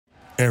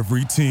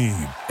Every team,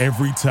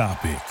 every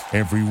topic,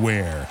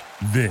 everywhere.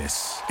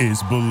 This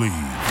is Believe.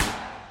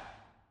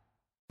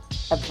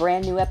 A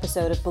brand new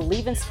episode of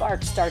Believe in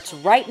Sparks starts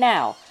right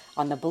now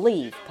on the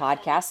Believe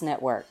Podcast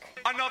Network.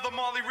 Another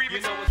Marley remix. You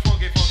know it's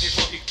funky, funky,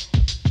 funky.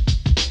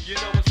 You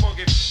know it's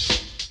funky.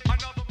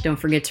 Don't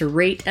forget to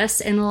rate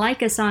us and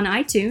like us on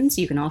iTunes.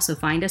 You can also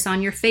find us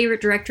on your favorite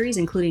directories,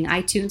 including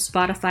iTunes,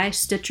 Spotify,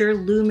 Stitcher,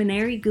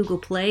 Luminary, Google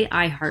Play,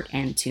 iHeart,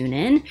 and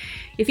TuneIn.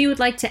 If you would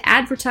like to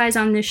advertise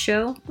on this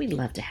show, we'd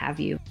love to have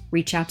you.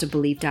 Reach out to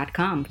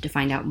Believe.com to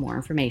find out more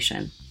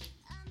information.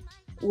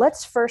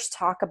 Let's first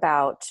talk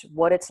about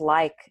what it's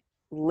like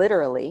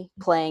literally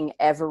playing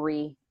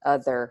every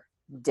other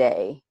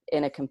day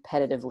in a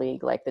competitive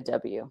league like the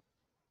W.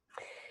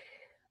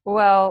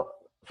 Well,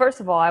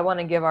 first of all, I want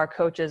to give our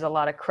coaches a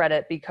lot of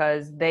credit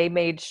because they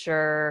made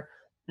sure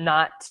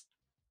not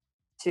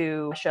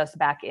to push us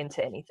back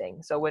into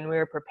anything. So when we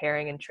were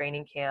preparing in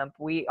training camp,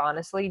 we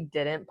honestly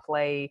didn't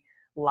play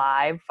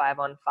live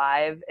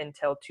 5-on-5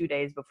 until 2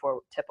 days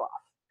before tip-off.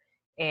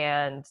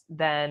 And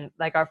then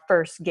like our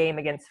first game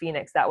against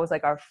Phoenix, that was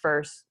like our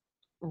first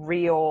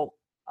real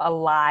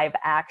alive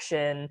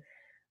action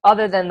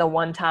other than the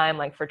one time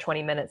like for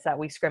 20 minutes that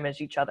we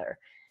scrimmaged each other.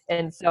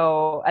 And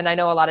so, and I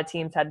know a lot of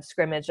teams had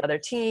scrimmaged other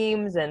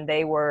teams and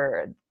they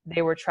were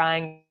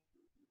trying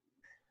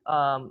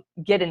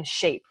get in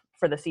shape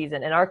for the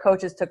season. And our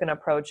coaches took an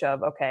approach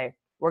of, okay,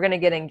 we're going to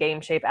get in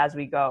game shape as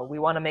we go. We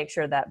want to make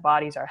sure that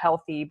bodies are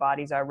healthy,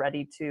 bodies are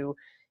ready to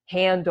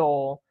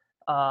handle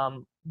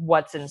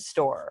what's in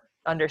store,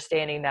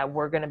 understanding that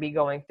we're going to be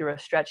going through a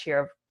stretch here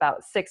of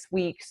about 6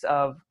 weeks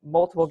of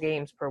multiple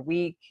games per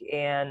week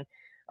and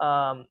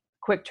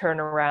quick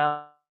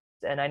turnaround.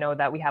 And I know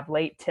that we have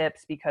late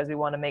tips because we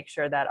want to make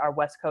sure that our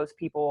West Coast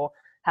people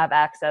have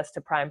access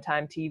to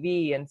primetime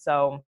TV. And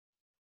so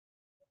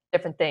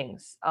different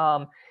things.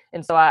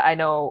 And so I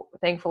know,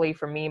 thankfully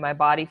for me, my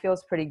body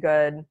feels pretty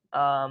good.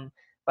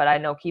 But I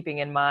know keeping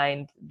in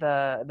mind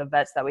the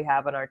vets that we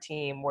have on our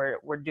team,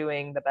 we're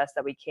doing the best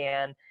that we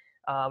can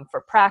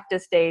for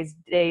practice days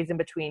in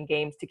between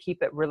games to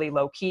keep it really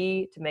low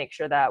key, to make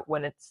sure that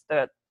when it's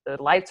the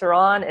lights are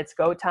on, it's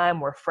go time,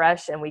 we're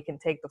fresh and we can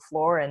take the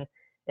floor and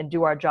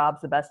do our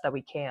jobs the best that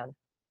we can.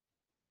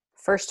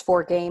 First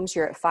 4 games,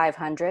 you're at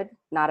 500.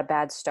 Not a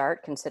bad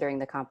start considering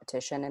the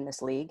competition in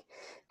this league.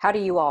 How do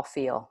you all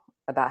feel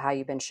about how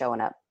you've been showing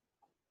up?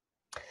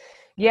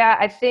 Yeah,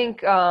 I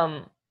think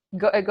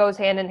it goes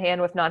hand in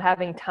hand with not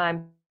having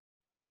time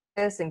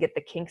and get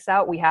the kinks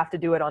out. We have to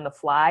do it on the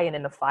fly and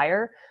in the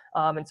fire.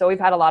 And so we've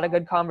had a lot of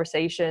good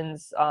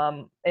conversations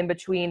in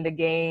between the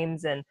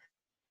games and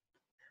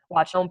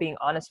watching, being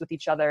honest with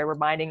each other,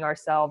 reminding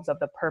ourselves of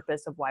the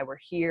purpose of why we're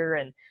here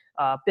and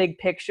big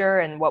picture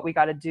and what we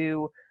got to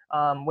do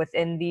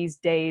within these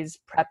days,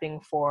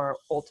 prepping for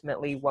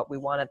ultimately what we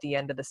want at the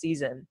end of the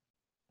season.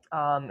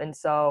 And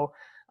so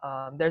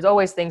there's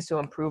always things to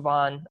improve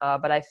on,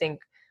 but I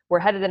think we're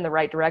headed in the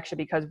right direction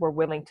because we're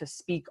willing to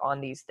speak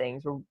on these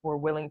things. We're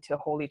willing to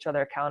hold each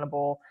other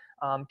accountable,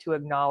 to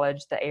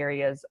acknowledge the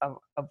areas of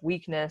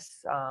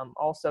weakness,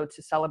 also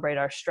to celebrate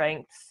our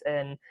strengths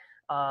and,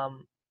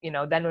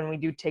 then when we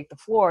do take the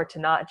floor, to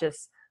not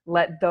just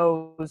let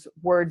those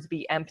words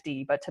be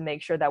empty, but to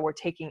make sure that we're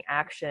taking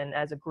action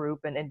as a group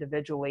and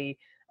individually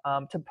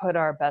to put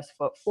our best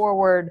foot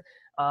forward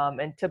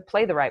and to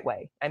play the right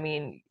way. I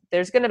mean,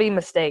 there's going to be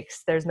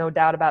mistakes. There's no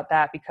doubt about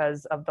that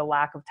because of the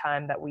lack of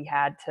time that we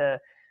had to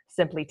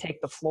simply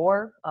take the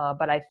floor.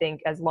 But I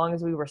think as long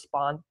as we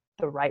respond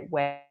the right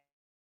way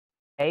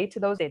to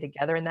those, stay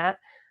together in that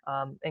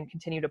and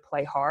continue to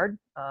play hard,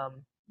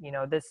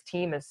 this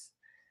team is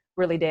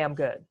really damn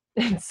good.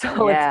 And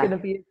so It's going to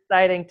be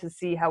exciting to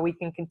see how we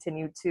can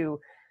continue to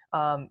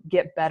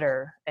get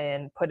better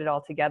and put it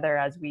all together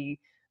as we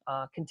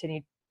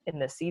continue in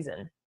this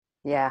season.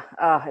 Yeah.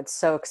 Oh, it's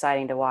so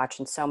exciting to watch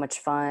and so much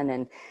fun.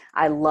 And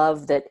I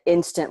love that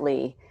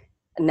instantly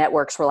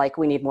networks were like,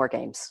 we need more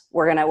games.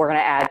 We're going to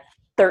add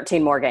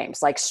 13 more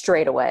games, like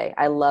straight away.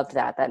 I loved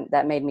that.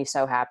 That made me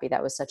so happy.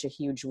 That was such a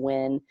huge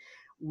win.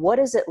 What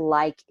is it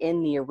like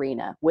in the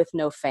arena with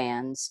no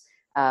fans,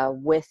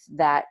 with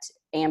that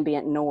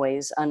ambient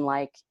noise,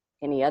 unlike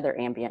any other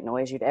ambient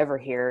noise you'd ever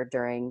hear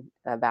during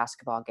a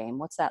basketball game?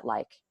 What's that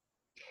like?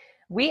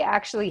 We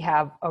actually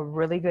have a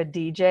really good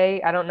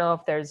DJ. I don't know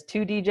if there's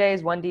 2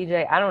 DJs, 1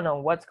 DJ. I don't know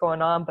what's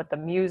going on, but the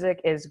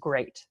music is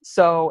great.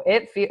 So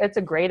it's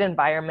a great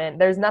environment.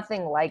 There's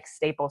nothing like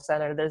Staples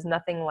Center. There's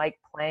nothing like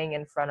playing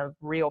in front of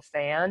real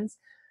fans.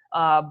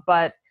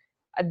 But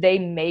they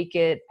make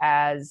it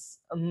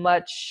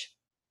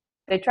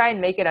they try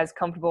and make it as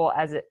comfortable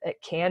as it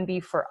can be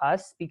for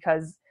us,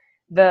 because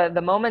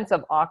the moments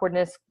of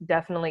awkwardness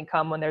definitely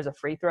come when there's a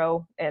free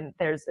throw and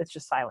it's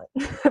just silent.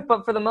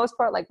 But for the most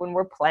part, like when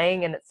we're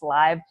playing and it's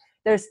live,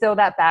 there's still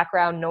that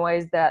background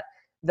noise, that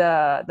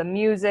the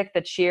music,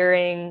 the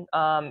cheering.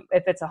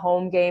 If it's a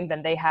home game,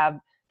 then they have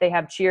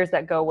cheers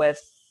that go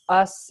with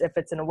us. If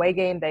it's an away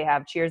game, they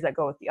have cheers that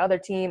go with the other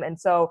team. And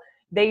so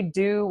they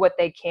do what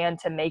they can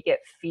to make it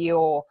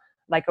feel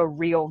like a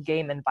real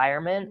game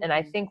environment. And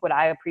I think what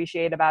I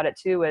appreciate about it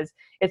too is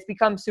it's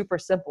become super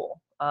simple.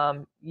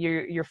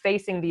 You're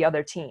facing the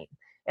other team,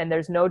 and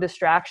there's no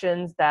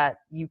distractions that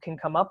you can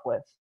come up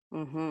with.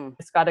 Mm-hmm.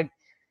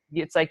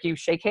 It's like you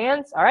shake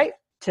hands, all right,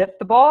 tip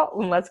the ball,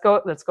 and let's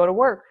go to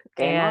work.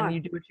 Game and on. You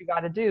do what you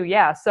got to do.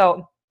 Yeah.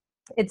 So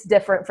it's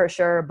different for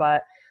sure,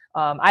 but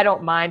I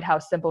don't mind how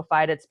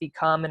simplified it's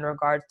become in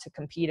regards to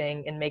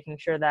competing and making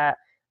sure that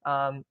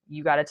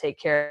you got to take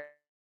care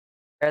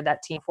of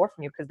that team from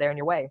you because they're in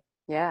your way.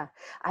 Yeah.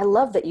 I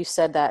love that you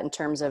said that in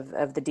terms of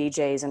the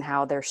DJs and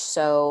how they're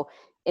so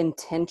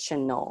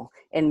intentional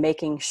in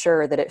making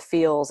sure that it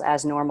feels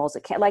as normal as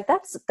it can. Like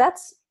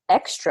that's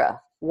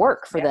extra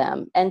work for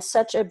them, and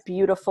such a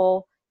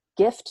beautiful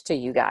gift to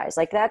you guys.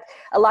 Like that,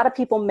 a lot of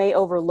people may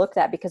overlook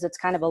that because it's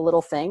kind of a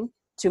little thing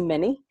to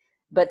many,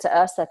 but to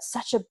us, that's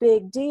such a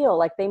big deal.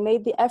 Like they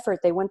made the effort,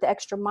 they went the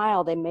extra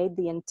mile, they made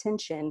the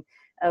intention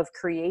of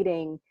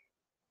creating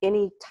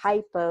any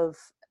type of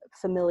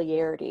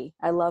familiarity.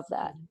 I love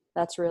that.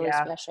 That's really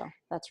special.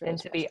 That's really and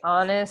to special. be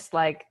honest,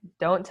 like,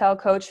 don't tell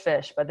Coach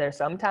Fish, but there's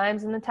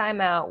sometimes in the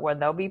timeout where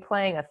they'll be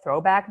playing a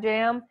throwback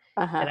jam,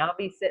 and I'll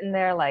be sitting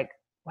there like,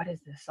 what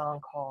is this song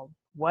called?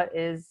 What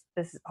is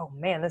this? Oh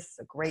man, this is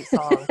a great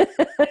song. And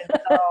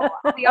so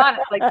I'll be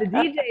honest, like the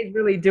DJs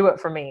really do it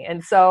for me.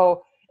 And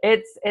so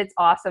it's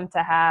awesome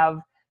to have,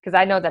 because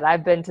I know that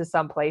I've been to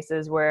some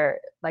places where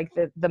like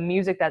the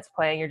music that's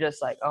playing, you're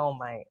just like, oh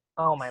my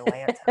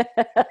Lanta.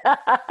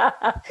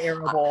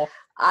 Terrible.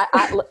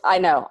 I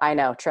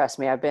know. Trust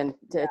me. I've been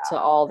to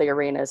all the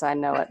arenas. I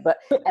know it.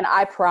 And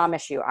I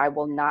promise you, I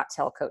will not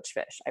tell Coach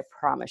Fish. I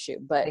promise you.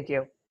 But thank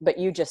you. But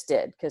you just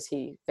did, because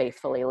he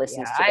faithfully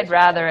listens to I'd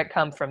rather it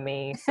come from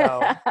me. So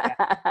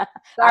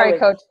sorry,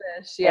 Coach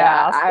Fish.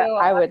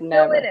 I would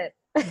never. In it.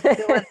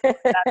 Still in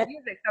that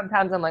music.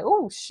 Sometimes I'm like,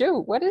 oh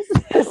shoot, what is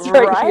this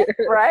right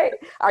here? Right.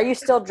 Are you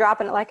still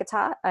dropping it like it's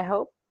hot? I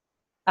hope.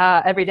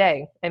 Every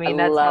day. I mean,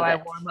 that's how I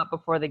it. warm up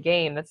before the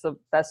game. That's the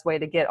best way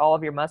to get all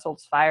of your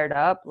muscles fired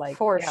up. Like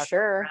for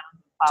sure.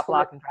 Pop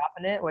lock and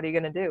dropping it. What are you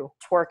gonna do?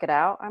 Twerk it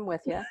out. I'm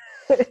with you.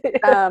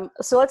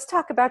 So let's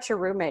talk about your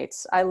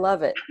roommates. I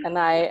love it, and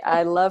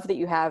I love that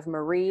you have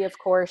Marie, of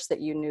course, that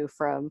you knew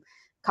from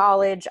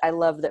college. I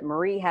love that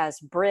Marie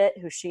has Britt,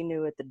 who she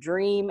knew at the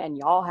Dream, and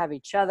y'all have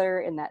each other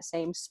in that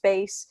same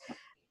space.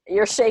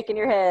 You're shaking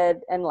your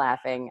head and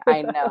laughing.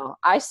 I know.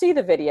 I see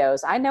the videos.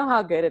 I know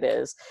how good it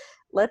is.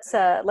 Let's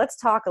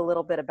talk a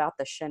little bit about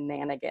the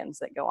shenanigans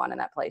that go on in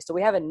that place. Do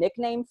we have a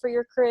nickname for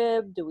your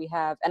crib? Do we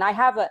have? And I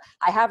have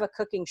a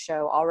cooking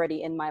show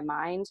already in my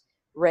mind,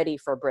 ready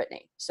for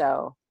Brittany.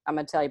 So I'm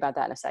gonna tell you about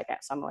that in a second.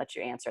 So I'm gonna let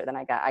you answer. Then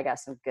I got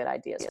some good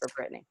ideas for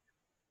Brittany.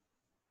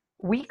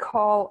 We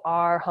call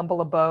our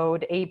humble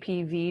abode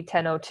APV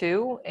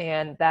 1002,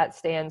 and that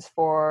stands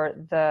for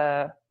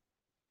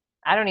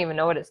I don't even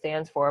know what it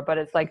stands for, but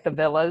it's like the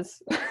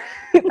villas.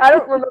 I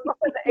don't remember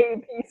what the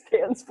AP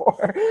stands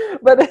for,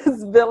 but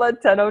it's Villa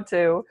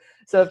 1002.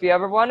 So if you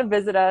ever want to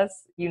visit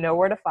us, you know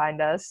where to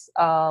find us.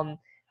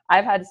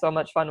 I've had so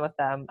much fun with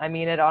them. I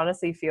mean, it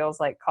honestly feels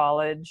like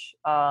college.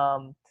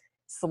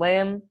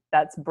 Slim,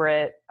 that's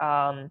Britt.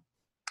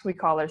 We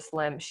call her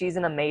Slim. She's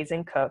an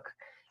amazing cook,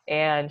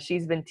 and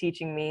she's been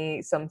teaching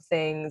me some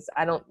things.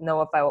 I don't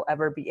know if I will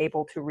ever be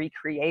able to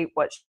recreate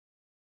what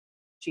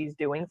she's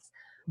doing,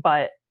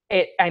 but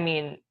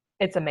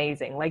it's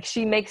amazing. Like,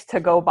 she makes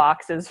to-go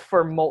boxes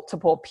for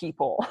multiple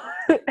people.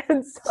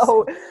 And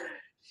so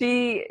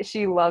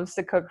she loves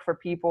to cook for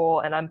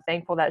people, and I'm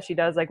thankful that she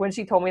does. Like, when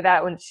she told me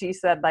that, when she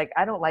said, like,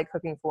 I don't like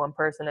cooking for one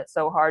person, it's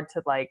so hard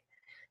to like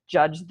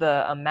judge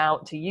the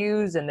amount to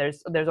use, and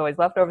there's always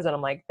leftovers, and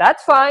I'm like,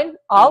 that's fine,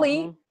 I'll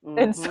eat.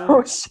 And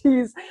so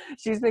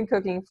she's been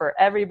cooking for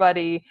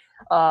everybody.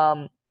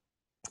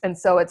 And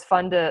so it's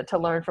fun to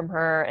learn from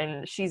her,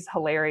 and she's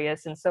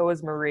hilarious, and so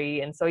is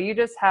Marie. And so you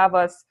just have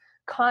us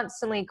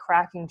constantly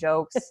cracking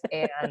jokes,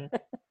 and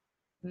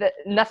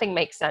nothing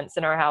makes sense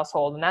in our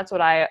household. And that's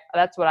what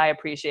I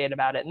appreciate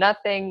about it.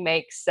 Nothing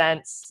makes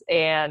sense,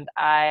 and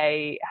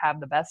I have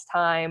the best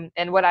time.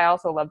 And what I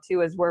also love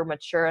too is we're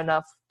mature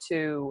enough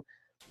to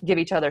give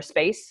each other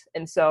space.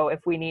 And so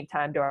if we need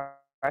time to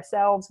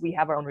ourselves, we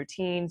have our own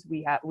routines.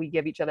 We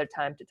give each other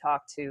time to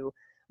talk to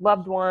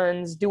loved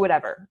ones, do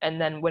whatever. And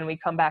then when we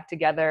come back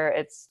together,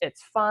 it's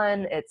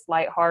fun, it's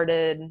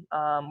lighthearted.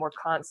 We're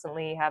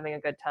constantly having a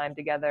good time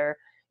together,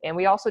 and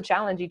we also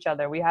challenge each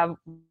other. We have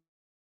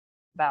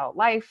about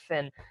life,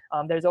 and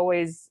there's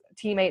always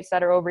teammates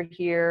that are over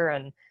here,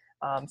 and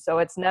so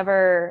it's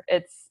never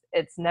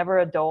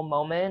a dull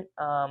moment.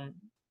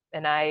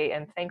 And I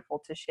am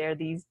thankful to share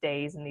these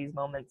days and these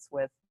moments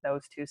with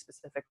those two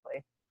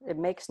specifically. It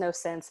makes no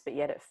sense, but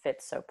yet it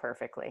fits so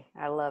perfectly.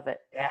 I love it.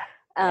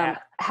 Yeah.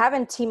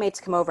 Having teammates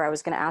come over, I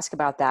was going to ask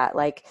about that.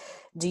 Like,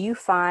 do you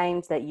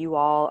find that you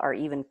all are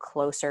even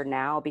closer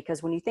now?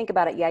 Because when you think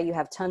about it, you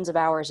have tons of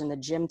hours in the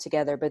gym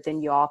together, but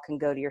then you all can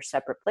go to your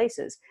separate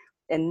places.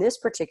 In this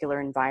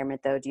particular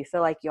environment, though, do you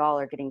feel like you all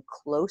are getting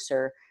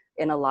closer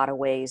in a lot of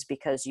ways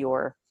because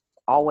you're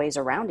always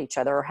around each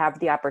other, or have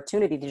the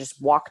opportunity to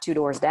just walk 2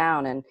 doors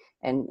down and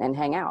and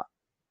hang out.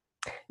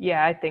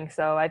 Yeah, I think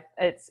so.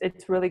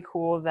 It's really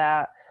cool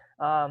that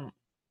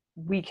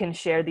we can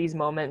share these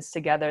moments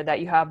together, that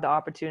you have the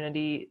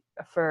opportunity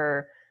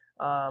for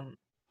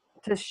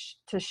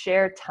to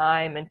share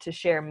time and to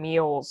share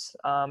meals.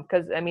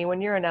 Because I mean,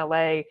 when you're in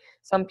LA,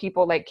 some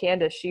people like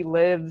Candace, she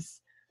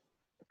lives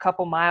a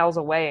couple miles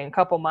away, and a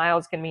couple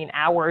miles can mean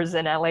hours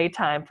in LA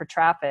time for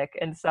traffic.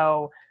 And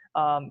so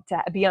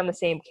to be on the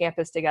same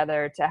campus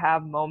together, to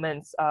have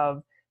moments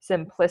of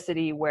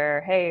simplicity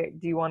where, hey,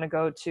 do you want to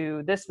go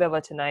to this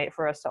villa tonight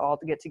for us to all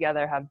to get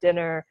together, have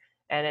dinner?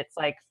 And it's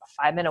like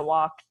a 5-minute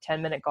walk,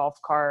 10-minute golf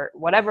cart,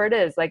 whatever it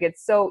is. Like,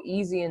 it's so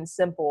easy and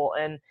simple.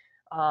 And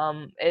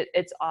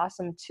it's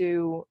awesome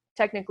to,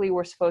 technically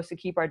we're supposed to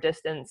keep our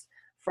distance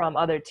from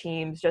other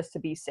teams just to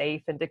be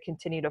safe and to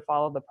continue to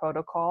follow the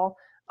protocol.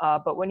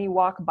 But when you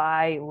walk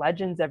by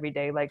legends every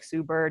day, like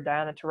Sue Bird,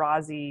 Diana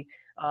Taurasi,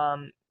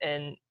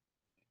 and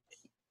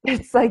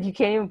it's like, you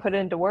can't even put it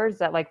into words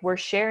that like we're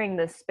sharing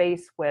this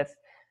space with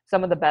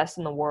some of the best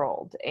in the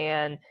world,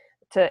 and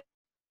to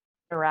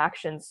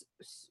interactions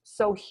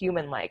so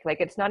human like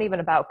it's not even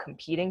about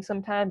competing.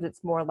 Sometimes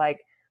it's more like,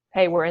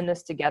 hey, we're in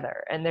this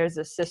together, and there's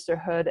a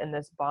sisterhood and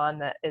this bond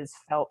that is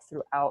felt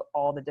throughout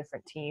all the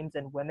different teams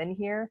and women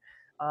here.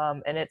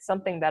 And it's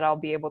something that I'll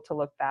be able to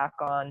look back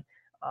on.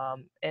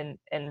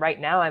 And right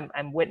now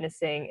I'm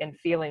witnessing and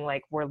feeling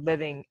like we're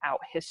living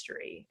out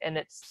history, and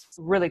it's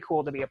really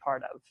cool to be a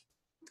part of.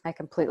 I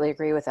completely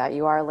agree with that.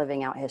 You are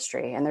living out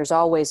history, and there's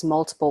always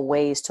multiple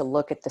ways to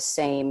look at the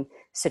same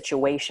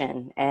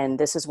situation. And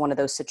this is one of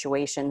those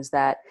situations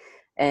that,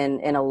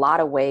 in a lot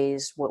of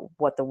ways,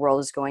 what the world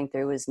is going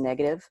through is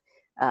negative.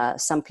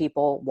 Some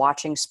people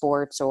watching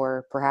sports,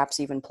 or perhaps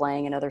even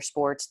playing in other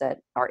sports that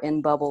are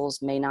in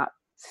bubbles, may not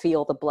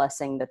feel the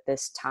blessing that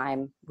this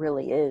time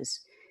really is.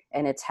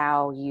 And it's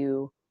how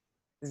you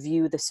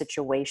view the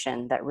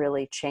situation that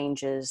really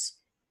changes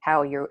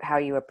how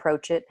you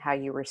approach it, how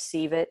you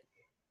receive it,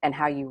 and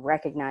how you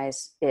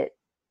recognize it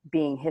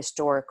being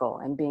historical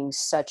and being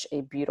such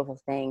a beautiful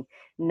thing,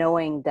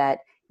 knowing that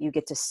you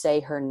get to say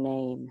her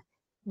name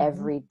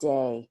every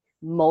day,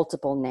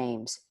 multiple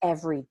names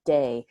every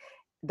day.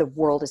 The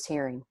world is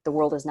hearing. The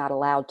world is not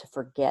allowed to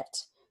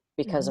forget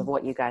because of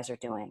what you guys are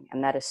doing.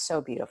 And that is so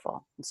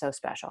beautiful and so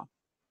special.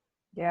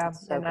 Yeah.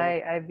 So and good.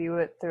 I view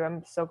it through,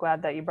 I'm so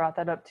glad that you brought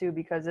that up too,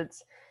 because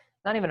it's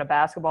not even a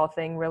basketball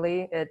thing,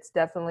 really. It's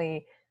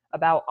definitely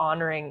about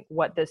honoring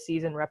what this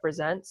season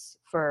represents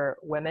for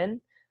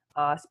women,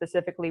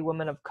 specifically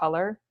women of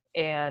color,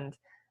 and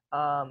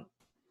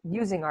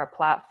using our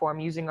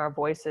platform, using our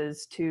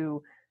voices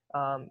to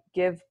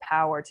give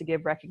power, to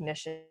give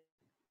recognition,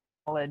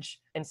 knowledge,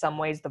 in some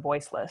ways the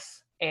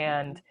voiceless.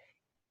 And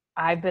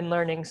I've been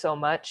learning so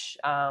much.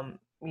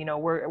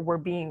 We're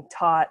being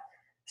taught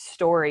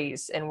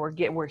stories, and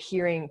we're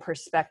hearing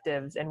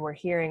perspectives, and we're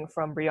hearing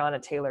from Breonna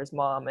Taylor's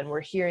mom, and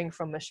we're hearing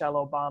from Michelle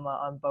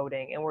Obama on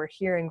voting, and we're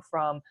hearing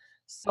from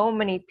so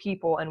many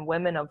people and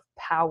women of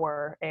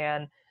power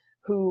and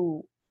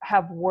who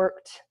have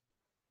worked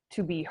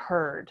to be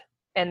heard.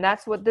 And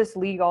that's what this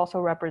league also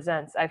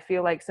represents. I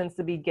feel like since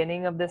the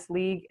beginning of this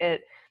league,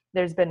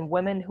 there's been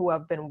women who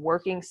have been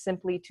working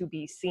simply to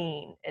be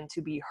seen and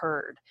to be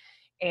heard.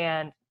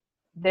 And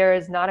there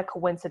is not a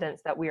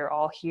coincidence that we are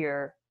all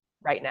here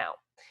right now.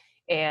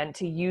 And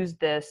to use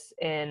this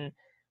in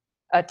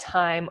a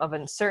time of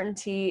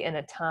uncertainty, and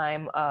a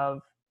time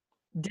of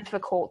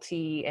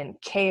difficulty and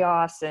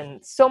chaos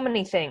and so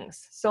many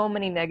things, so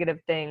many negative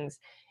things,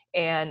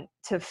 and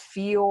to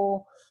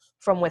feel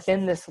from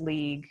within this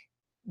league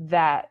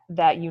that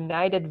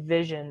united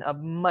vision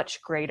of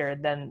much greater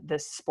than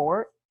this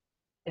sport,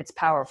 it's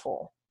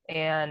powerful.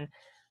 And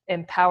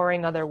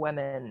empowering other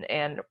women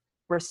and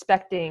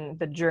respecting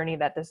the journey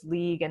that this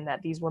league and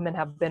that these women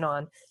have been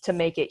on to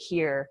make it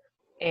here,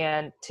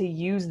 and to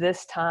use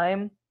this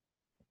time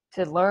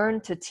to learn,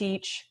 to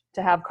teach,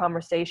 to have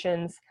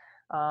conversations,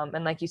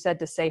 and like you said,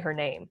 to say her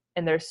name.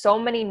 And there's so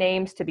many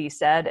names to be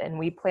said, and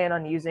we plan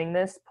on using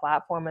this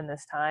platform and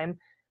this time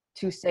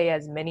to say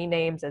as many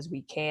names as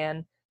we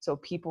can, so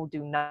people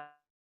do not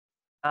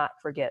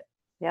forget.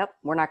 Yep.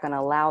 We're not going to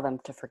allow them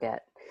to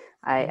forget.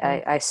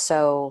 I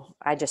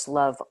just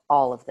love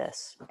all of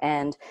this.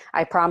 And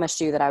I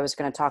promised you that I was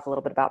going to talk a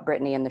little bit about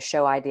Brittany and the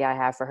show idea I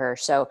have for her.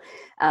 So,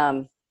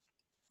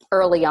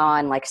 early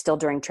on, like still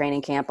during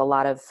training camp, a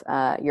lot of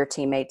your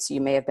teammates,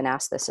 you may have been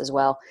asked this as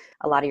well.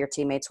 A lot of your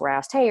teammates were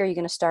asked, hey, are you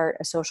going to start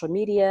a social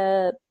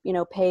media,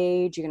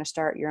 page? You're going to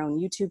start your own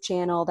YouTube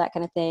channel, that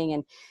kind of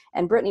thing.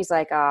 And Brittany's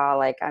like,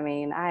 I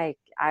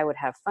would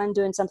have fun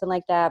doing something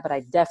like that, but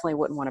I definitely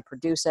wouldn't want to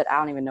produce it. I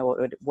don't even know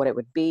what it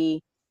would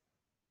be.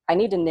 I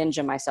need to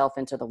ninja myself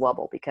into the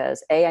wubble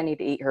because A, I need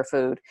to eat her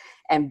food,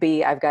 and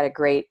B, I've got a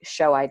great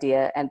show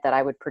idea and that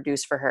I would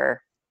produce for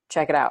her.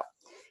 Check it out.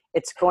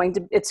 It's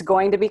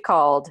going to be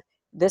called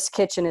This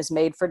Kitchen is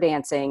Made for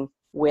Dancing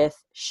with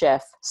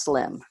Chef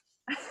Slim.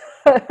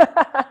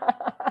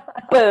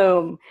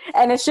 Boom.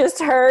 And it's just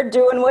her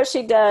doing what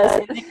she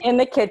does in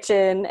the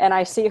kitchen. And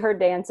I see her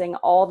dancing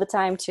all the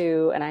time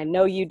too. And I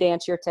know you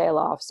dance your tail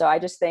off. So I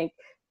just think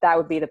that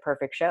would be the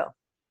perfect show.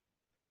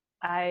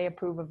 I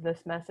approve of this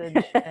message.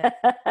 And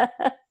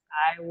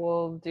I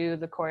will do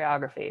the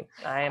choreography.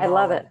 I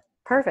love it.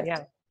 Perfect.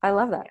 Yeah. I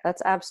love that.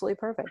 That's absolutely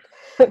perfect.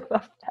 I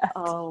love that.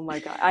 Oh my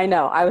God. I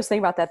know. I was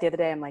thinking about that the other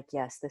day. I'm like,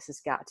 yes, this has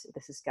got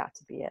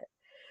to be it.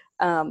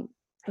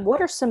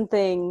 What are some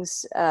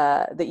things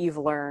that you've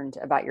learned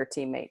about your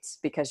teammates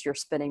because you're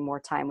spending more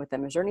time with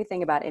them? Is there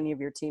anything about any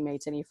of your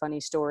teammates, any funny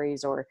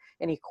stories or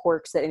any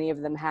quirks that any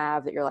of them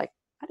have that you're like,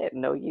 I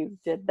didn't know you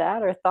did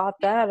that or thought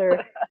that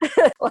or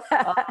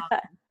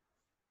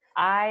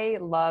I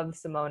love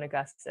Simone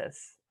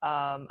Augustus.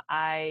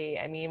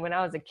 I mean, when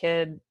I was a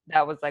kid,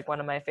 that was like one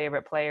of my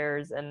favorite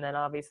players. And then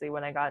obviously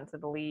when I got into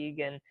the league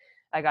and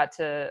I got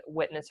to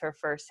witness her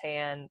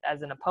firsthand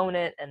as an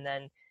opponent, and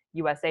then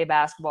USA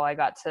basketball, I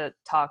got to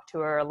talk to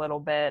her a little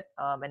bit.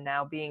 And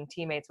now being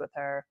teammates with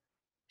her,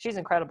 she's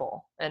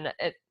incredible. And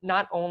it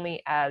not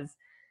only as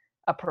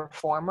a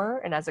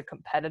performer and as a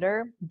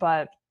competitor,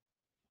 but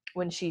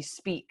when she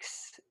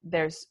speaks,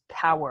 there's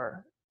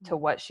power to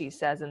what she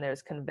says and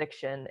there's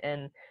conviction.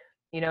 And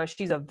you know,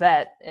 she's a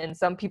vet and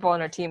some people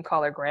on her team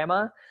call her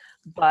grandma,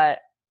 but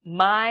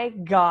my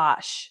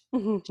gosh,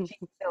 she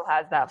still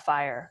has that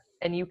fire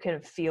and you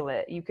can feel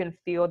it. You can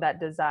feel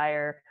that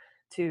desire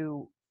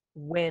to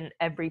win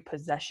every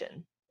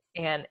possession,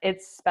 and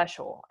it's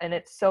special and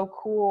it's so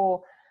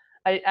cool.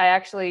 I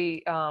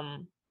actually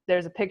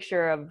there's a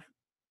picture of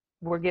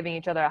we're giving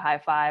each other a high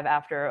five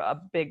after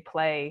a big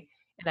play,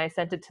 and I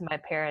sent it to my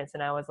parents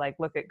and I was like,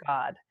 look at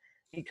God,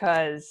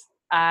 because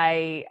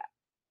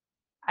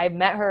I've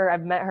met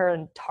her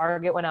in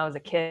Target when I was a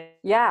kid.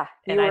 Yeah.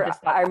 And I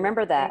just thought I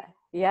remember that.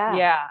 Yeah.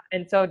 Yeah.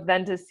 And so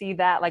then to see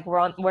that, like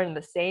we're in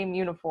the same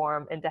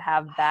uniform, and to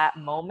have that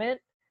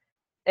moment,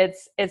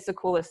 it's the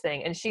coolest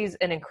thing. And she's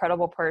an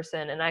incredible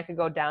person. And I could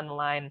go down the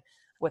line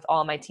with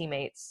all my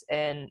teammates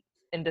and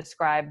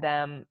describe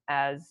them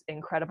as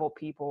incredible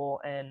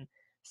people and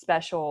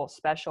special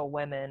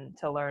women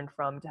to learn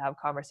from, to have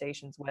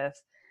conversations with.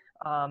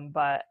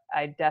 But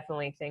I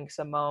definitely think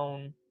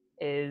Simone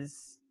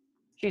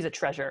she's a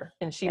treasure,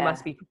 and she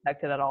must be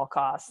protected at all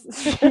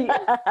costs. She is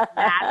a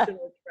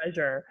national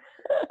treasure.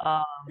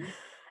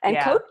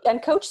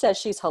 Coach says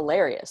she's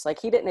hilarious.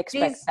 Like he didn't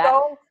expect she's that.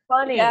 So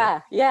funny.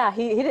 Yeah.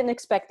 He didn't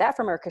expect that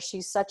from her because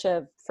she's such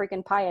a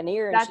freaking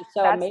pioneer and she's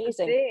so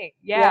amazing. The thing.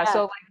 Yeah.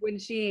 So like when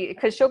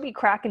because she'll be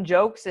cracking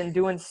jokes and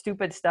doing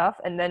stupid stuff,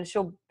 and then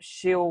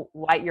she'll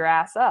light your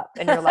ass up,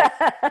 and you're like,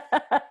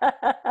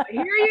 I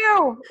hear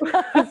you.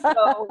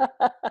 So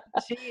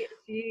she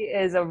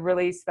is a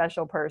really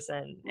special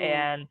person,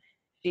 and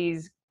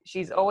she's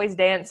always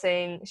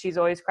dancing. She's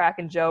always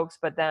cracking jokes,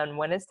 but then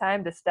when it's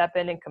time to step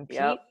in and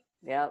compete,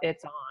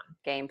 it's on.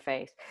 Game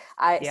face.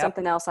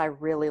 Something else I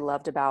really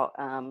loved about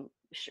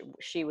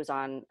she was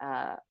on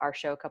our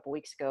show a couple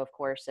weeks ago, of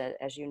course,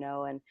 as you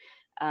know, and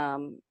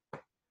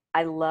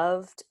I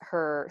loved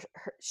her.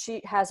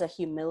 She has a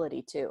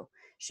humility too.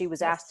 She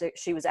was asked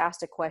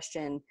a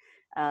question,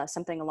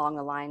 something along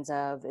the lines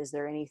of, "Is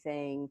there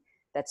anything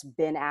that's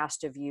been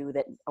asked of you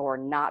that, or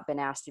not been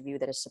asked of you,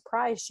 that has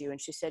surprised you?" And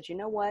she said, "You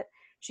know what?"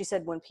 She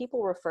said, "When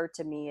people refer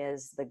to me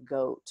as the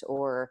GOAT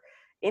or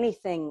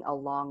anything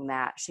along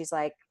that," she's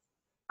like,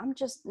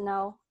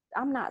 no,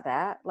 I'm not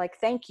that. Like,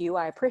 thank you.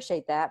 I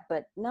appreciate that.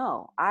 But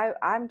no,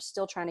 I'm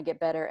still trying to get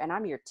better, and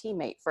I'm your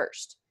teammate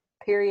first,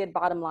 period,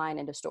 bottom line,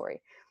 end of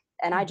story.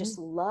 And I just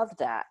loved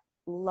that.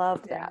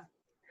 That.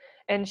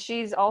 And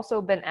she's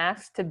also been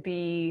asked to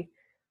be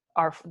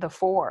the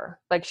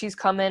 4. Like she's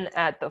come in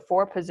at the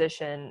 4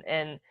 position,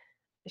 and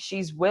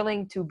she's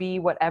willing to be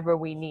whatever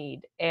we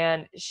need.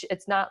 And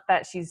it's not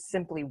that she's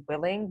simply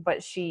willing,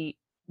 but she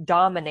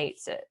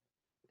dominates it.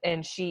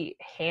 And she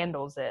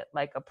handles it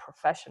like a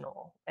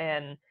professional.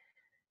 And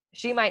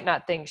she might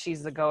not think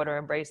she's the GOAT or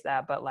embrace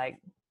that, but like,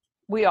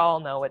 we all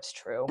know it's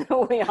true.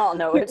 We all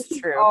know it's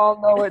true. We all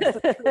know it's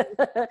true.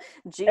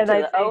 G to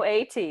the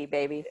OAT,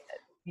 baby.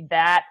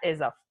 That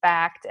is a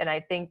fact. And I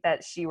think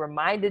that she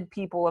reminded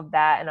people of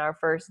that in our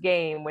first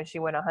game when she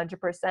went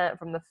 100%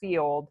 from the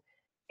field,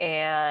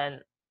 and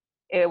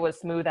it was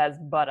smooth as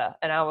butter.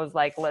 And I was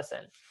like,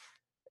 listen,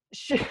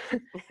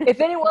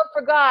 if anyone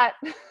forgot,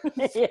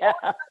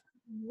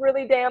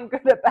 really damn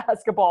good at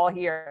basketball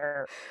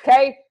here.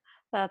 Okay.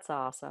 That's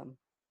awesome.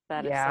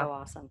 That is so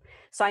awesome.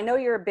 So I know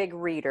you're a big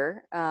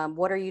reader.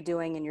 What are you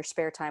doing in your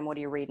spare time? What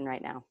are you reading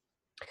right now?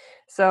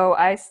 So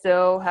I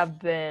still have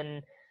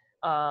been,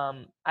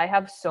 I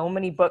have so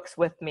many books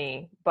with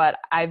me, but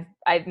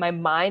my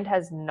mind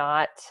has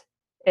not,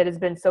 it has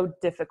been so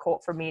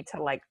difficult for me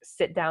to like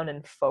sit down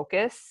and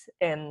focus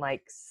and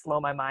like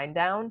slow my mind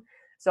down.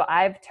 So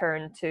I've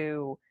turned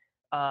to,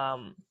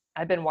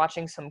 I've been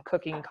watching some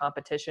cooking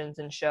competitions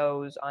and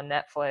shows on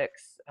Netflix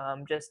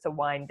just to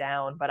wind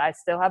down. But I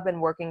still have been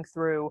working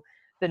through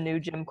the new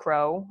Jim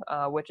Crow,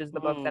 which is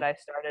the book that I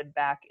started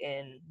back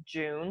in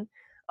June.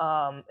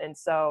 And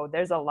so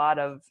there's a lot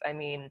of, I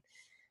mean,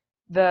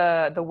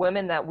 the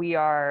women that we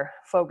are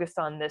focused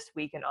on this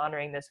week and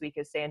honoring this week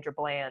is Sandra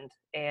Bland,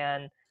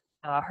 and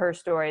her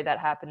story that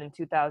happened in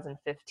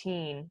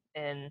 2015.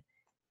 And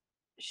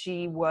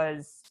she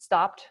was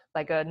stopped,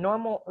 like a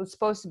normal, it was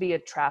supposed to be a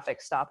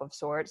traffic stop of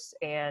sorts,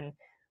 and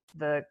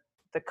the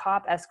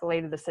cop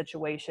escalated the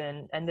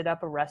situation, ended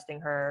up arresting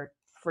her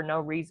for no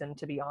reason,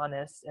 to be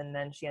honest, and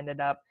then she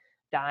ended up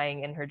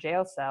dying in her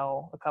jail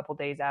cell a couple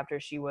days after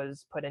she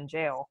was put in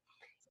jail.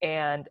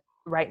 And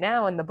right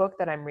now in the book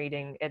that I'm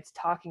reading, it's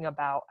talking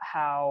about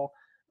how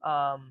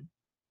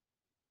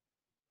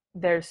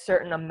there's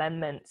certain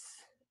amendments,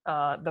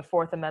 the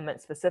Fourth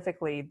Amendment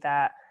specifically,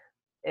 that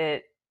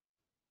it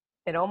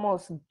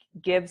almost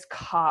gives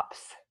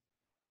cops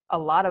a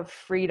lot of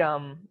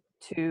freedom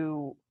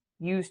to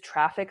use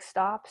traffic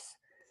stops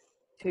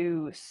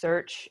to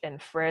search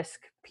and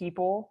frisk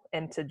people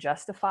and to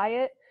justify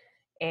it,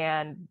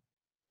 and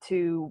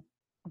to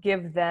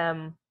give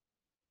them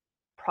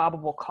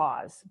probable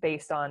cause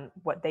based on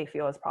what they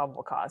feel is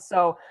probable cause.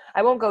 So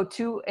I won't go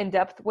too in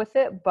depth with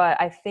it, but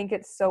I think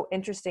it's so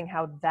interesting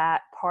how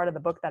that part of the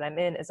book that I'm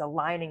in is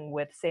aligning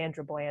with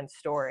Sandra Bland's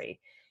story.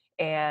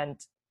 And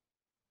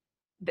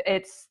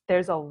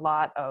there's a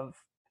lot of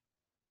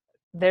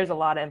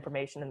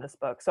information in this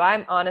book. So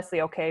I'm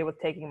honestly okay with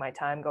taking my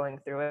time going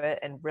through it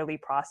and really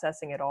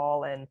processing it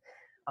all. And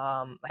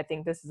I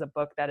think this is a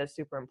book that is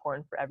super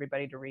important for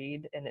everybody to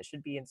read, and it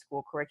should be in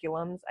school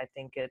curriculums. I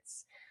think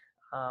it's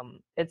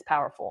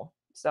powerful.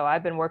 So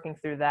I've been working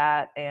through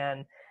that,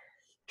 and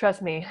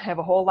trust me, I have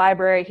a whole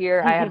library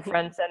here. I had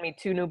friends send me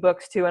 2 new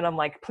books too, and I'm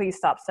like, please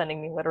stop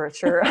sending me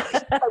literature.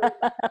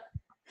 I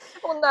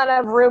will not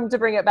have room to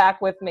bring it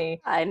back with me.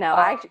 I know.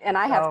 I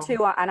have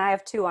 2 and I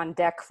have 2 on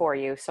deck for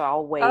you, so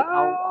I'll wait.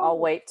 I'll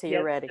wait till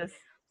you're ready. Just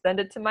send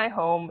it to my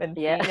home in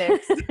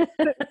Phoenix. I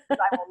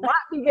will not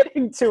be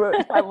getting to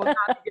it. I will not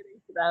be getting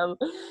to them.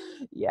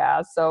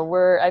 Yeah. So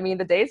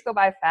the days go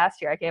by fast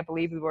here. I can't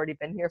believe we've already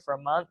been here for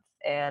a month,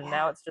 and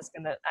now it's just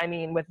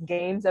with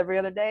games every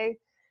other day,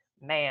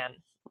 man,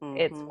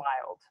 it's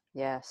wild.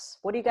 Yes.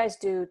 What do you guys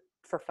do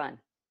for fun?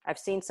 I've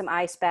seen some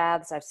ice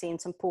baths. I've seen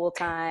some pool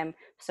time,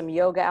 some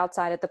yoga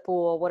outside at the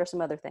pool. What are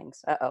some other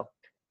things?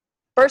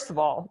 First of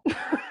all,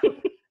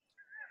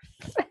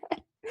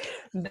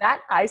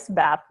 that ice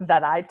bath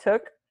that I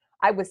took,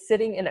 I was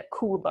sitting in a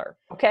cooler.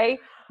 Okay.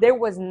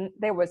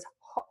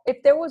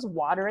 If there was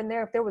water in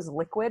there, if there was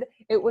liquid,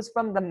 it was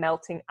from the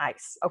melting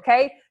ice.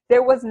 Okay.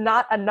 There was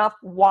not enough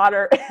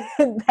water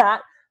in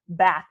that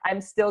bath.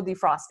 I'm still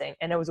defrosting,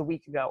 and it was a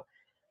week ago.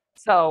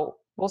 So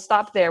we'll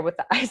stop there with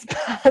the ice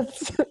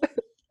baths.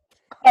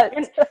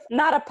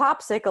 Not a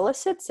popsicle, a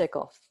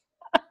sitsicle.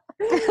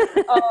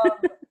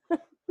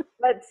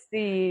 Let's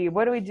see.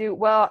 What do we do?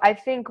 Well, I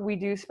think we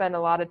do spend a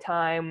lot of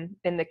time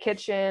in the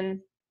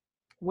kitchen,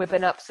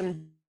 whipping up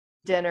some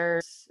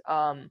dinners.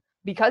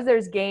 Because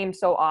there's games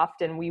so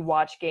often, we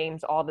watch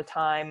games all the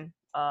time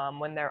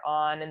when they're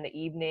on in the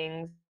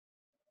evenings.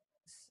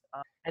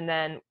 And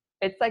then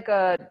it's like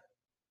a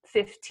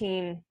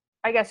 20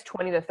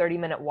 to 30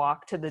 minute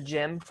walk to the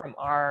gym from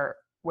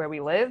where we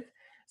live.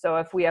 So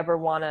if we ever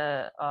want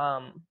to,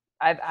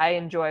 I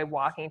enjoy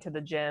walking to the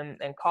gym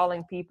and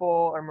calling people,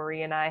 or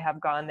Marie and I have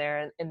gone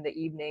there in the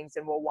evenings,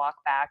 and we'll walk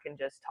back and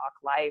just talk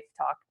life,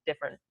 talk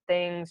different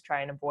things,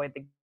 try and avoid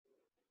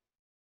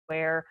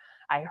where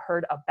I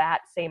heard a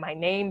bat say my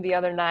name the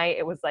other night.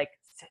 It was like,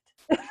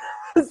 sit.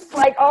 It's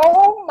like,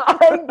 oh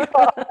my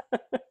God.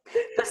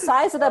 The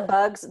size of the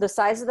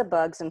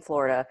bugs in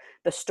Florida,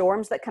 the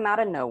storms that come out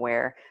of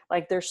nowhere,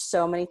 like there's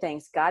so many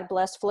things. God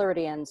bless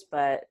Floridians,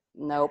 but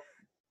nope.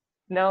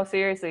 No,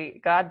 seriously,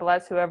 God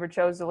bless whoever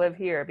chose to live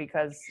here,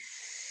 because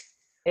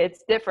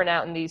it's different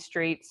out in these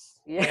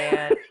streets.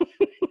 Yeah.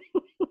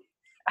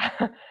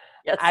 And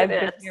yes, I've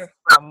been here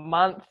for a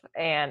month,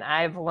 and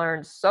I've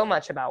learned so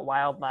much about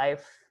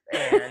wildlife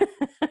and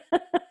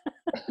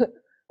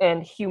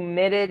and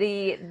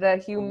humidity. The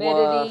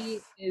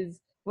humidity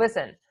is,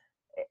 listen,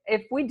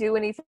 if we do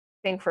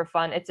anything for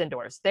fun, it's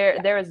indoors.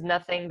 There is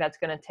nothing that's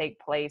going to take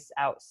place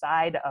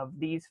outside of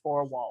these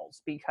 4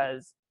 walls,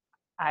 because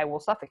I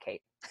will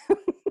suffocate.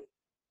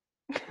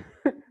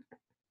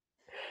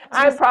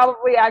 I'm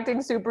probably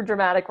acting super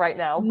dramatic right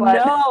now,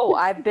 but no,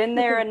 I've been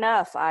there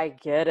enough. I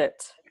get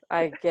it.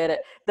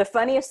 The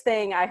funniest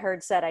thing I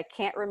heard said, I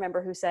can't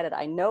remember who said it.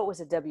 I know it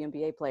was a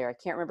WNBA player. I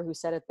can't remember who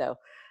said it though.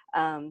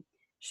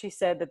 She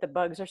said that the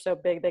bugs are so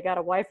big they got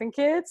a wife and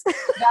kids. That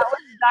was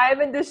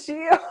Diamond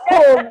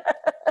DeShield.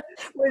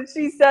 When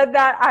she said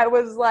that, I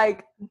was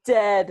like,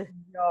 dead.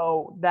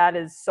 No, that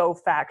is so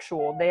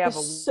factual. They have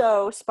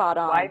so spot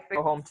on. Wife to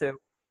go home to.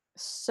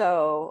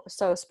 So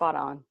spot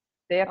on.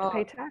 They have to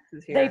pay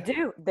taxes here. They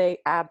do. They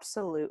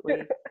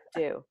absolutely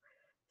do.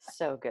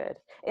 So good.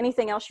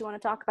 Anything else you want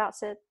to talk about,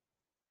 Sid?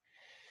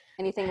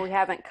 Anything we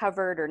haven't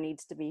covered or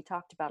needs to be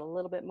talked about a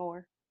little bit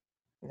more?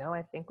 No,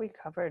 I think we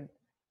covered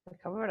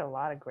a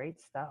lot of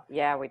great stuff.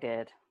 Yeah, we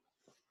did.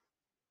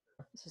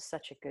 This is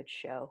such a good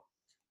show.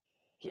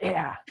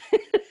 Yeah.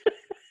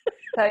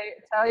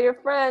 Tell your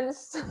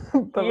friends.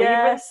 Believe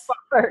in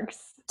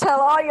sparks. Tell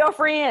all your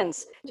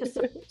friends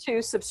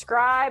to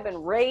subscribe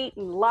and rate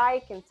and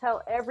like, and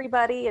tell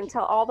everybody, and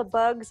tell all the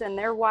bugs and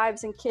their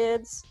wives and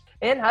kids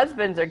And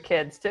husbands or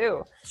kids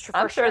too.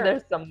 I'm For sure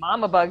there's some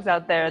mama bugs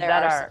out there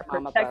that are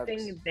some mama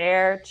protecting bugs.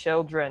 their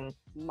children.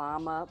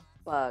 Mama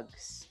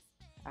bugs.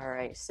 All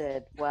right,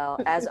 Sid. Well,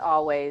 as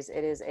always,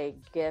 it is a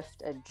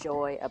gift, a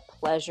joy, a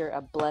pleasure,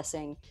 a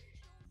blessing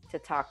to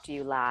talk to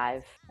you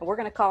live. And we're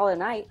going to call it a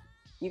night.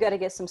 You got to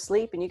get some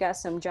sleep, and you got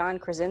some John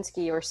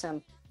Krasinski or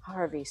some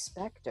Harvey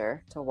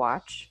Specter to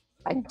watch.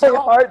 I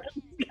don't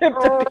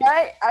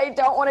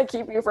want to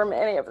keep you from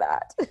any of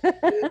that.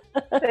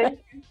 Thank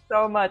you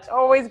so much.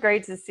 Always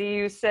great to see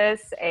you,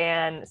 sis.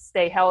 And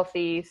stay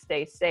healthy,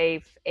 stay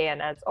safe.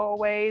 And as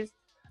always,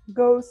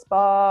 go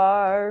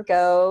Sparks.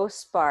 Go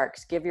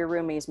Sparks. Give your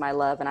roomies my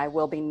love, and I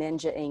will be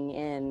ninja-ing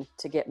in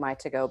to get my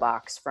to-go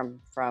box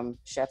from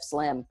Chef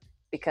Slim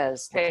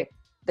because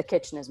the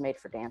kitchen is made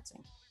for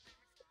dancing.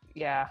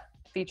 Yeah,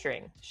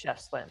 featuring Chef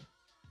Slim.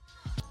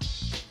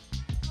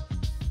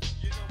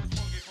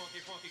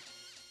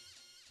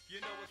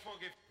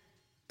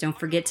 Don't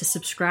forget to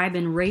subscribe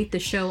and rate the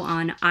show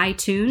on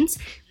iTunes.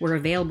 We're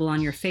available on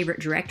your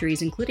favorite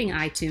directories, including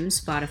iTunes,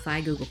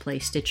 Spotify, Google Play,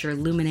 Stitcher,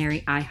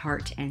 Luminary,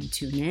 iHeart, and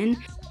TuneIn.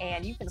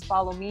 And you can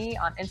follow me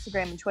on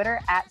Instagram and Twitter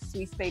at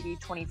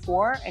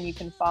SweetBaby24. And you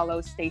can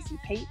follow Stacey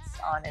Pates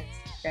on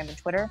Instagram and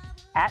Twitter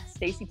at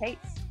Stacey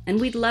Pates.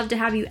 And we'd love to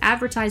have you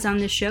advertise on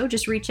this show.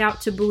 Just reach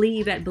out to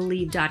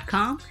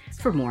Believe@Believe.com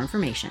for more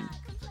information.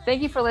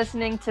 Thank you for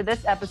listening to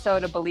this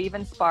episode of Believe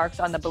in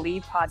Sparks on the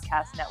Believe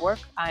Podcast Network.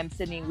 I'm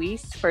Sydney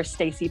Weiss for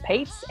Stacey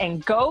Pates,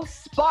 and go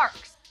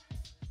Sparks!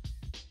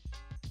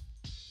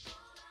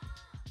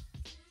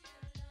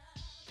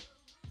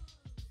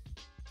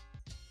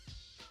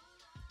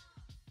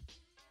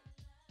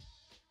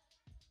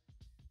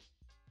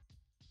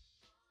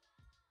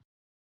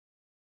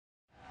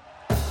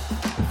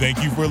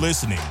 Thank you for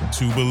listening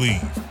to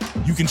Believe.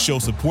 You can show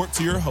support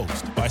to your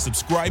host by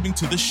subscribing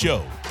to the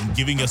show and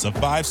giving us a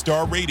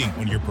 5-star rating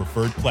on your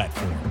preferred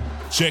platform.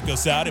 Check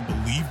us out at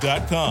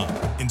Believe.com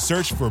and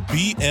search for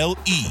BLEAV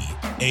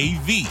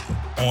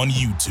on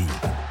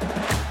YouTube.